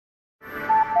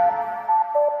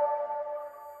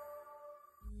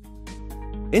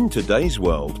In today's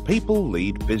world, people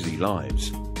lead busy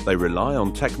lives. They rely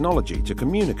on technology to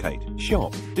communicate,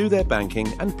 shop, do their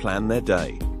banking, and plan their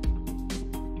day.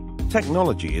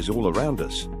 Technology is all around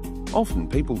us. Often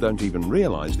people don't even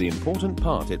realize the important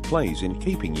part it plays in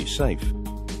keeping you safe.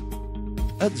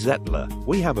 At Zettler,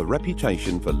 we have a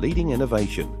reputation for leading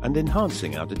innovation and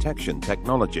enhancing our detection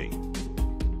technology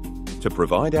to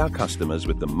provide our customers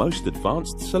with the most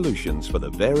advanced solutions for the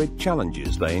varied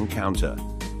challenges they encounter.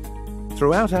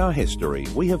 Throughout our history,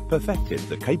 we have perfected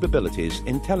the capabilities,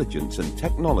 intelligence and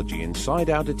technology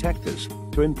inside our detectors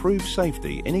to improve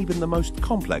safety in even the most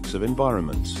complex of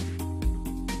environments.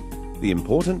 The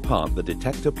important part the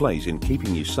detector plays in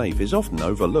keeping you safe is often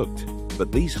overlooked,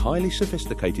 but these highly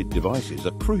sophisticated devices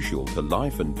are crucial to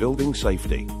life and building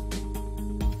safety.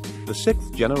 The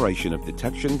 6th generation of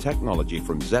detection technology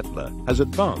from Zettler has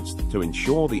advanced to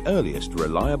ensure the earliest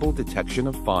reliable detection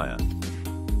of fire.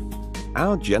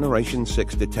 Our Generation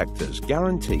 6 detectors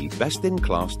guarantee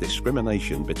best-in-class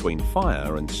discrimination between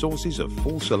fire and sources of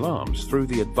false alarms through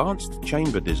the advanced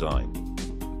chamber design.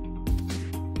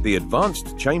 The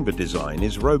advanced chamber design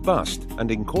is robust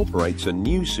and incorporates a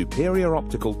new superior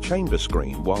optical chamber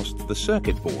screen, whilst the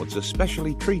circuit boards are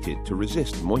specially treated to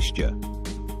resist moisture.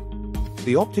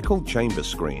 The optical chamber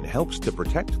screen helps to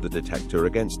protect the detector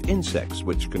against insects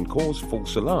which can cause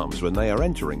false alarms when they are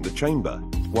entering the chamber,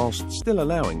 whilst still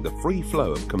allowing the free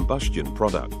flow of combustion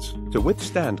products. To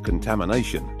withstand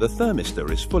contamination, the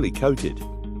thermistor is fully coated.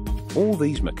 All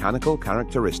these mechanical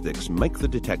characteristics make the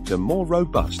detector more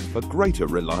robust for greater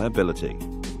reliability.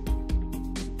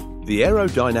 The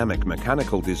aerodynamic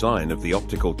mechanical design of the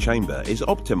optical chamber is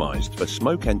optimized for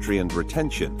smoke entry and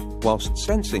retention, whilst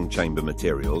sensing chamber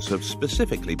materials have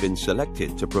specifically been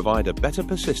selected to provide a better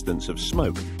persistence of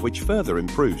smoke, which further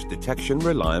improves detection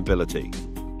reliability.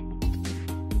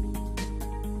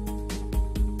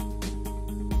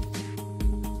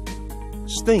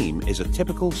 Steam is a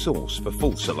typical source for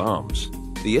false alarms.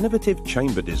 The innovative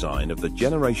chamber design of the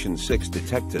Generation 6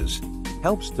 detectors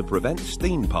helps to prevent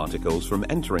steam particles from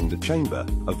entering the chamber,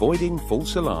 avoiding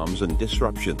false alarms and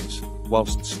disruptions,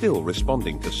 whilst still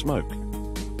responding to smoke.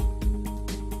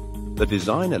 The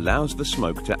design allows the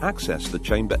smoke to access the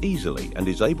chamber easily and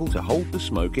is able to hold the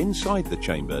smoke inside the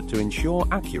chamber to ensure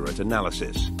accurate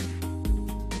analysis.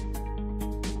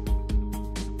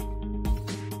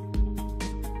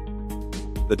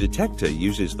 The detector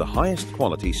uses the highest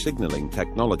quality signaling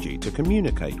technology to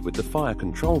communicate with the fire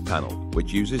control panel,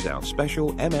 which uses our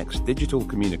special MX digital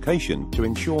communication to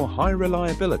ensure high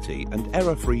reliability and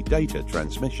error-free data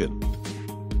transmission.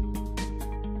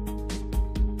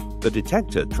 The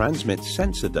detector transmits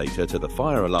sensor data to the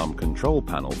fire alarm control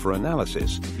panel for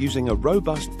analysis using a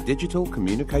robust digital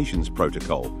communications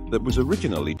protocol that was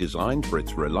originally designed for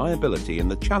its reliability in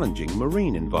the challenging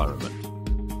marine environment.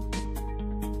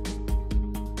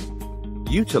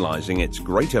 Utilizing its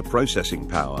greater processing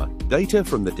power, data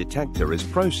from the detector is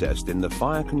processed in the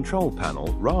fire control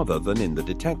panel rather than in the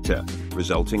detector,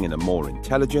 resulting in a more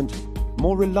intelligent,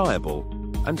 more reliable,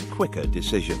 and quicker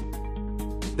decision.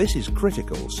 This is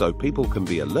critical so people can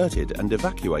be alerted and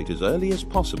evacuate as early as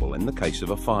possible in the case of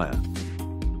a fire.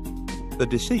 The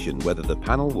decision whether the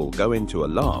panel will go into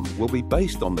alarm will be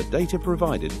based on the data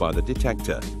provided by the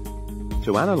detector.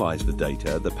 To analyze the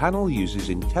data, the panel uses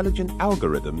intelligent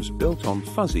algorithms built on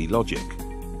fuzzy logic.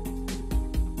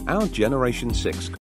 Our Generation 6